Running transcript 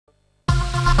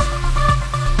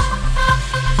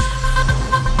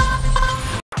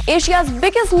Asia's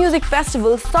biggest music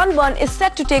festival, Sunburn, is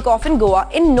set to take off in Goa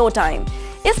in no time.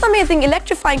 इस amazing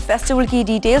electrifying festival की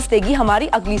details देगी हमारी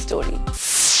अगली story.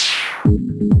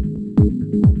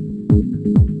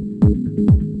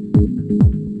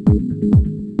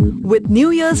 With New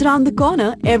Year's round the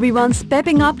corner, everyone's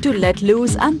pepping up to let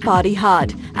loose and party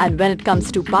hard. And when it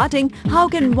comes to partying, how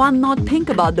can one not think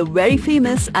about the very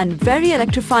famous and very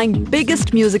electrifying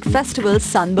biggest music festival,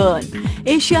 Sunburn?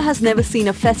 Asia has never seen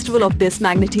a festival of this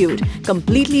magnitude,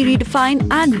 completely redefined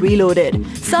and reloaded.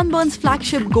 Sunburn's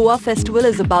flagship Goa festival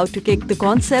is about to kick the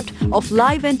concept of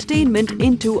live entertainment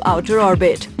into outer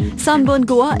orbit. Sunburn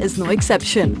Goa is no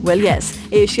exception. Well, yes,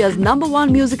 Asia's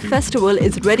 #1 music festival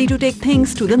is ready to take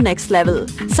things to the next level.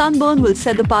 Sunburn will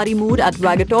set the party mood at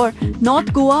Vagator,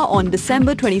 North Goa on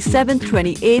December 27th,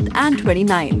 28th and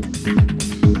 29th.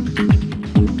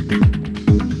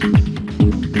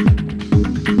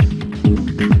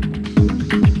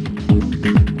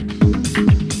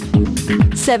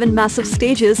 7 massive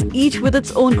stages, each with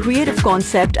its own creative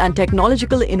concept and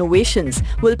technological innovations,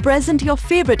 will present your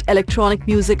favorite electronic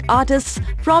music artists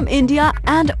from India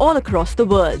and all across the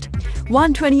world.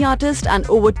 120 artists and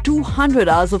over 200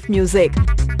 hours of music.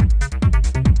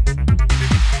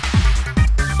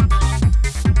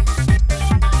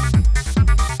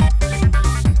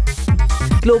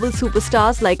 Global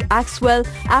superstars like Axwell,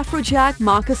 Afrojack,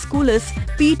 Marcus Koulis,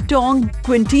 Pete Tong,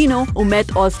 Quintino,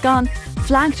 Umet Ozcan,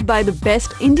 flanked by the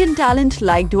best Indian talent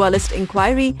like Dualist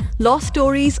Inquiry, Lost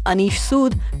Stories, Anish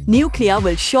Sood, Nuclear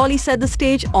will surely set the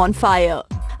stage on fire.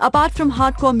 Apart from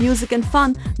hardcore music and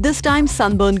fun, this time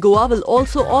Sunburn Goa will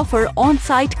also offer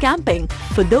on-site camping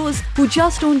for those who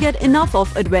just don't get enough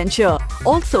of adventure.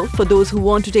 Also, for those who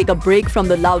want to take a break from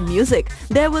the loud music,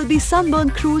 there will be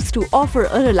Sunburn Cruise to offer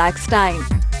a relaxed time.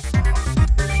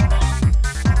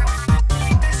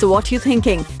 So what you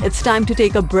thinking? It's time to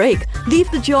take a break. Leave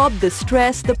the job, the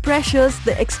stress, the pressures,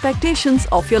 the expectations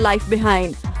of your life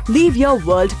behind. Leave your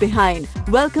world behind.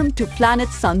 Welcome to Planet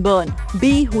Sunburn.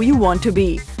 Be who you want to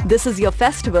be. This is your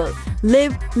festival.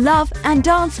 Live, love and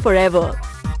dance forever.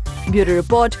 Bureau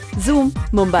Report, Zoom,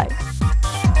 Mumbai.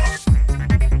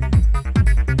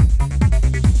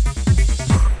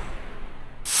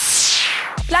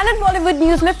 Planet Bollywood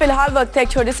news में फिलहाल वक्त है एक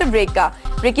छोटे से break का।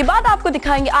 Break के बाद आपको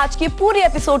दिखाएंगे आज के पूरे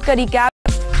एपिसोड का रिकैप।